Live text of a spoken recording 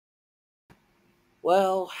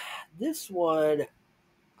Well, this one,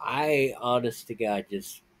 I honest to God,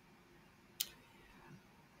 just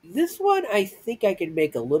this one, I think I can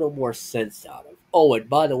make a little more sense out of. Oh, and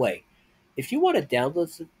by the way, if you want to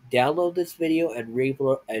download this video and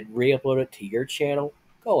re-upload it to your channel,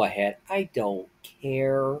 go ahead. I don't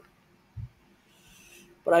care.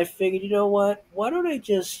 But I figured, you know what? Why don't I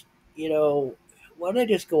just go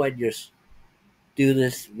ahead and just do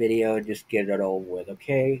this video and just get it over with,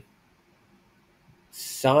 okay?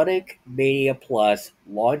 Sonic Mania Plus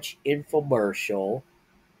launch infomercial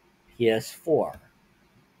PS4.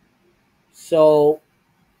 So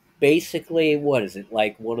basically, what is it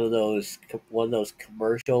like? One of those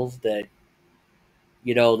commercials that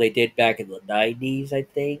they did back in the '90s, I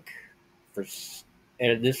think. For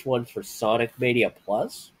and this one's for Sonic Mania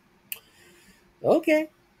Plus. Okay,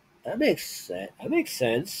 that makes sense. That makes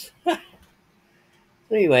sense.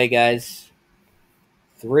 Anyway, guys,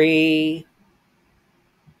 three,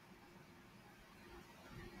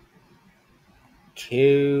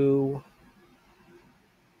 two,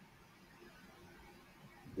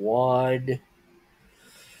 one.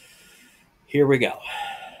 Here we go.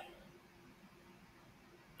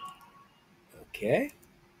 Okay.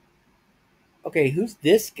 Okay, who's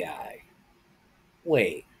this guy?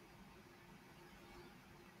 Wait.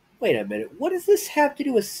 Wait a minute. What does this have to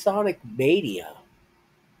do with Sonic Mania?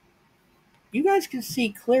 You guys can see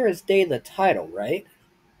clear as day in the title, right?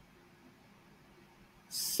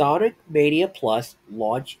 Sonic Mania Plus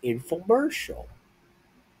launch infomercial.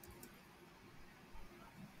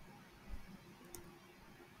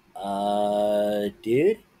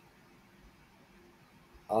 Dude?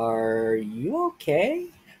 Are you okay?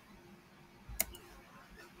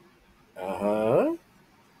 Uh-huh.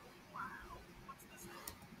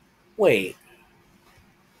 Wait.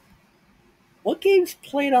 What game's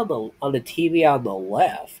playing on the TV on the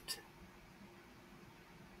left?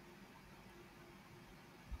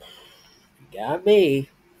 You got me.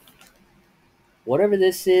 Whatever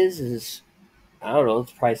this is I don't know,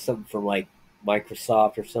 it's probably something from like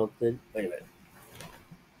Microsoft or something. Wait a minute.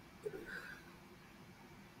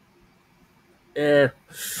 Eh.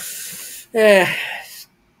 It's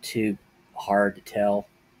too hard to tell.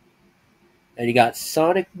 And you got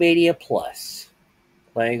Sonic Mania Plus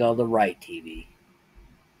playing on the right TV.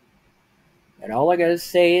 And all I gotta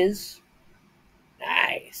say is,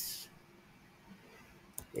 nice.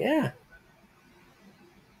 Yeah.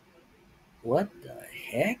 What the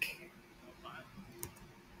heck?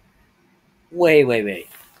 Wait.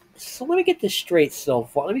 So let me get this straight so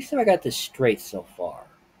far. Let me see if I got this straight so far.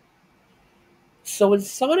 So in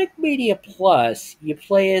Sonic Mania Plus, you can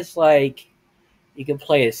play as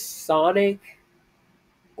Sonic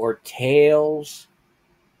or Tails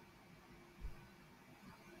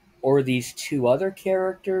or these two other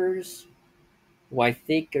characters who I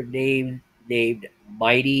think are named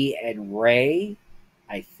Mighty and Ray.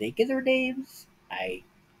 I think of their names. I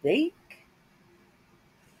think.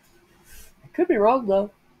 I could be wrong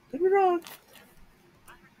though. Could be wrong.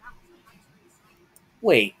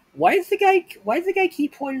 Wait, why does the guy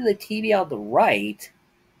keep pointing to the TV on the right?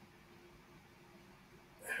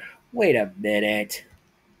 Wait a minute.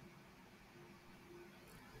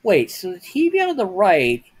 Wait, so the TV on the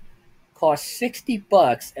right costs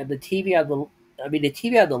 $60 and the TV on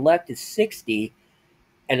the left is 60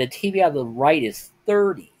 and the TV on the right is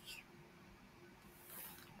 30.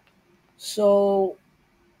 So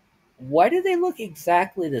why do they look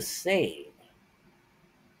exactly the same?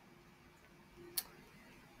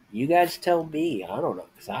 You guys tell me. I don't know,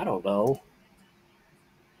 because I don't know.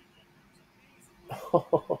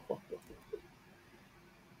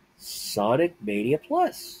 Sonic Mania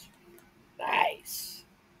Plus. Nice.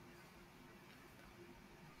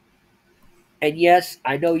 And yes,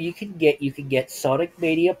 I know you can get Sonic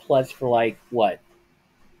Mania Plus for like what?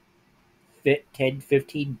 10,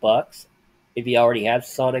 $15 if you already have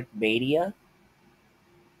Sonic Mania.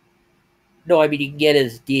 No, I mean you can get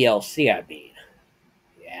his DLC, I mean.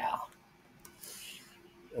 Yeah.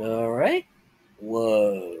 Alright.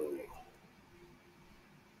 Whoa.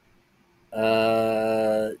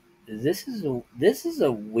 This is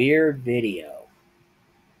a weird video.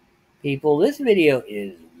 People, this video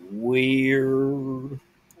is weird.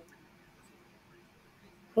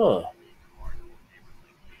 Huh.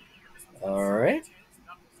 Alright.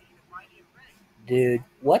 Dude,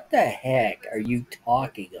 what the heck are you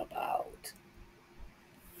talking about?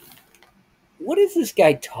 What is this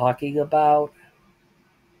guy talking about?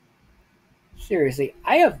 Seriously,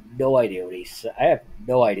 I have no idea what he's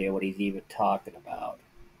even talking about.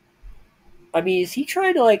 I mean, is he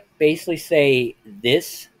trying to like basically say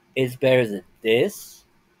this is better than this?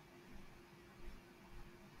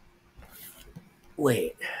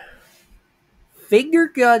 Wait. Finger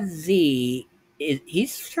Gun Z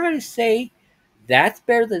he's trying to say that's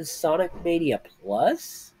better than Sonic Mania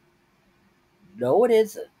Plus? No, it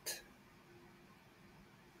isn't.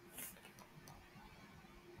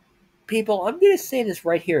 People, I'm going to say this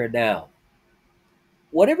right here and now.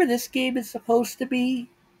 Whatever this game is supposed to be,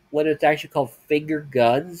 whether it's actually called Finger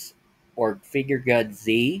Guns or Finger Gun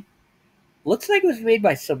Z, looks like it was made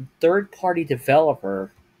by some third party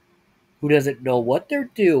developer who doesn't know what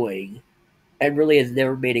they're doing and really has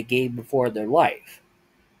never made a game before in their life.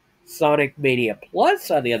 Sonic Mania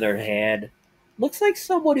Plus, on the other hand, looks like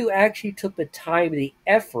someone who actually took the time and the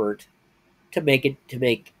effort to make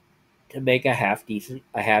a half decent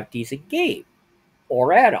game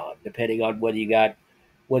or add on, depending on whether you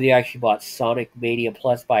actually bought Sonic Mania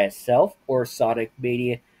Plus by itself or Sonic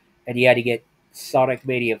Mania and you had to get Sonic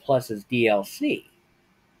Mania Plus as DLC.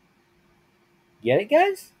 Get it,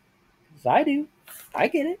 guys? Because I do. I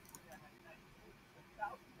get it.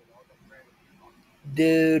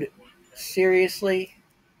 Dude, seriously?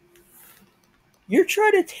 You're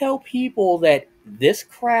trying to tell people that this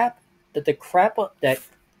crap, that the crap that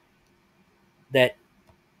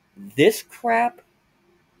this crap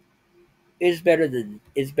is better than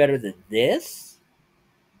this?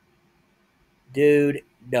 Dude,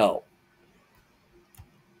 no.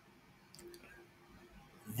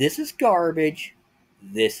 This is garbage.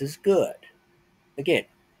 This is good. Again,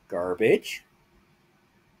 garbage.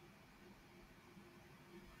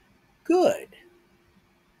 Good.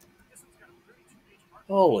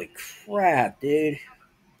 Holy crap, dude.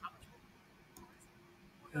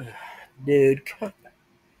 Dude,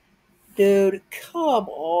 come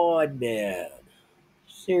on, man.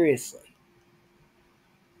 Seriously.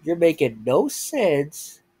 You're making no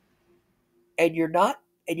sense and you're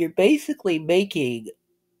basically making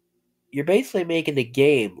the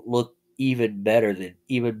game look even better than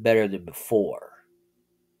before.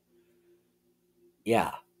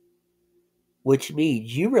 Yeah. Which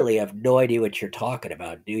means you really have no idea what you're talking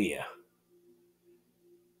about, do you?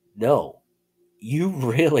 No. You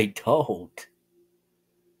really don't.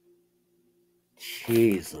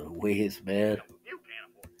 Jeez Louise, man.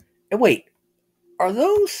 And wait, are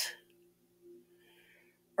those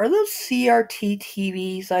CRT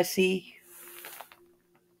TVs I see?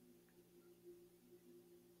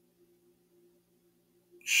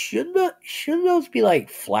 Shouldn't those be like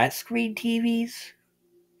flat screen TVs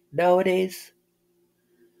nowadays?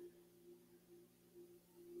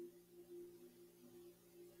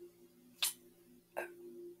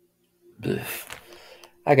 Ugh,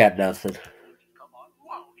 I got nothing.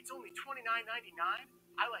 Whoa, it's only $29.99?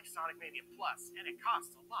 I like Sonic Mania Plus, and it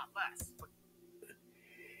costs a lot less.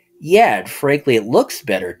 Yeah, and frankly, it looks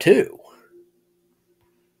better too.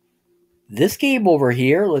 This game over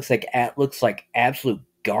here looks like absolute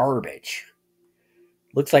garbage.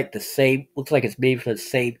 Looks like it's made from the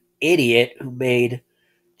same idiot who made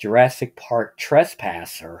Jurassic Park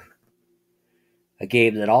Trespasser, a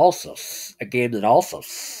game that also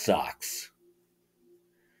sucks.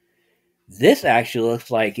 This actually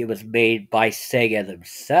looks like it was made by Sega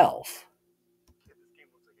themselves.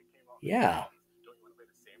 Yeah.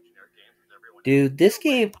 Dude,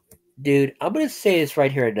 I'm gonna say this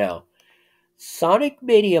right here and now. Sonic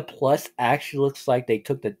Mania Plus actually looks like they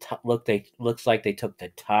took the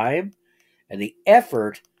time and the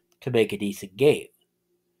effort to make a decent game.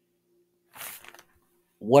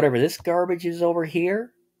 Whatever this garbage is over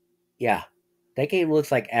here, yeah, that game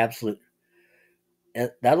looks like absolute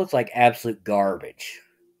garbage.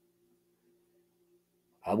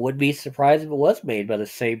 I wouldn't be surprised if it was made by the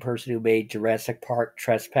same person who made Jurassic Park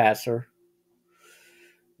Trespasser.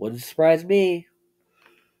 Wouldn't surprise me,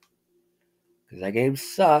 because that game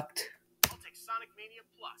sucked. I'll take Sonic Mania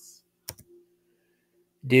Plus.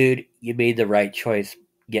 Dude, you made the right choice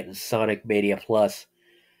getting Sonic Mania Plus.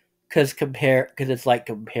 Because it's like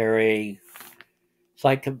comparing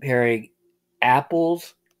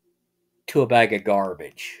apples to a bag of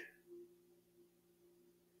garbage.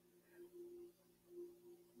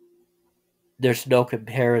 There's no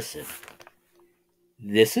comparison.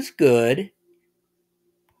 This is good.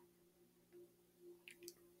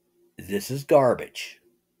 This is garbage.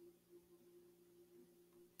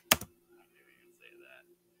 Sonic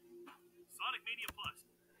Mania Plus.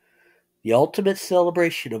 The ultimate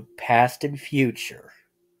celebration of past and future.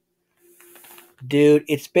 Dude,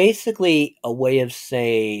 it's basically a way of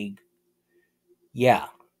saying, yeah,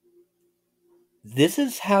 this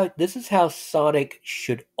is how Sonic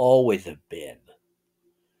should always have been.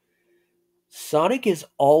 Sonic is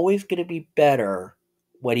always going to be better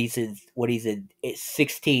when he's in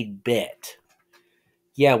 16-bit.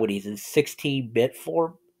 yeah, when he's in 16-bit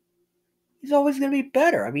form, he's always going to be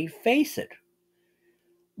better. I mean, face it.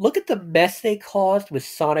 Look at the mess they caused with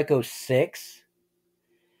Sonic 06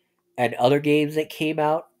 and other games that came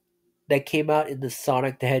out in the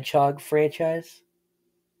Sonic the Hedgehog franchise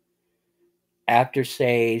after,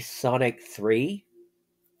 say, Sonic 3.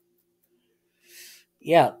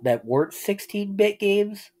 Yeah, that weren't 16-bit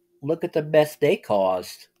games. Look at the mess they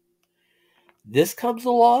caused. This comes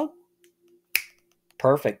along,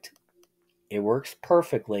 perfect. It works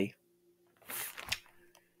perfectly.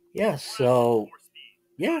 Yeah, so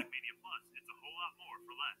yeah.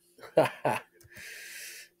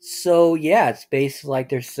 So yeah, it's basically like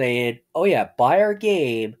they're saying, "Oh yeah, buy our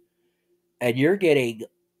game, and you're getting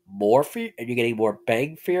more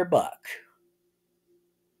bang for your buck."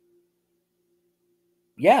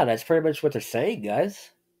 Yeah, that's pretty much what they're saying,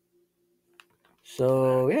 guys.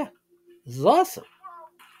 So yeah, this is awesome,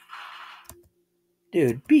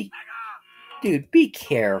 dude. Be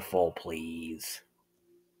careful, please.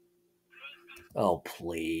 Oh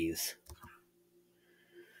please.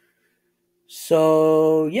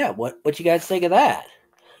 So yeah, what you guys think of that?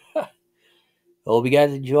 Hope you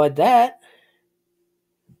guys enjoyed that.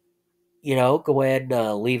 Go ahead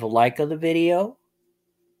and leave a like on the video.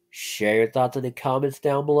 Share your thoughts in the comments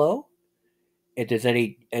down below. If there's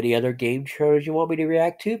any other game trailers you want me to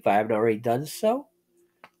react to, if I haven't already done so,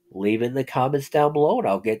 leave it in the comments down below and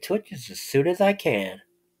I'll get to it just as soon as I can.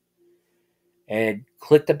 And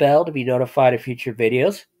click the bell to be notified of future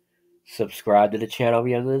videos. Subscribe to the channel if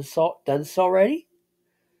you haven't done so already.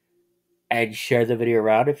 And share the video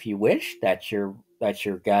around if you wish. That's your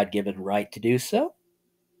God-given right to do so.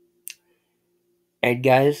 And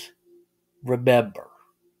guys, remember,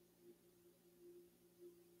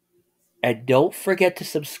 and don't forget to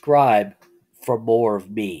subscribe for more of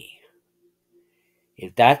me.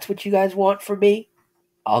 If that's what you guys want from me,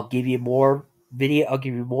 I'll give you more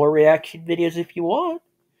reaction videos if you want.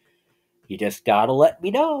 You just gotta let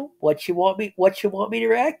me know what you want me to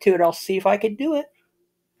react to, and I'll see if I can do it.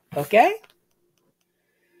 Okay?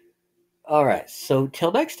 Alright, so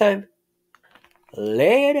till next time,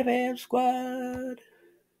 later fam squad.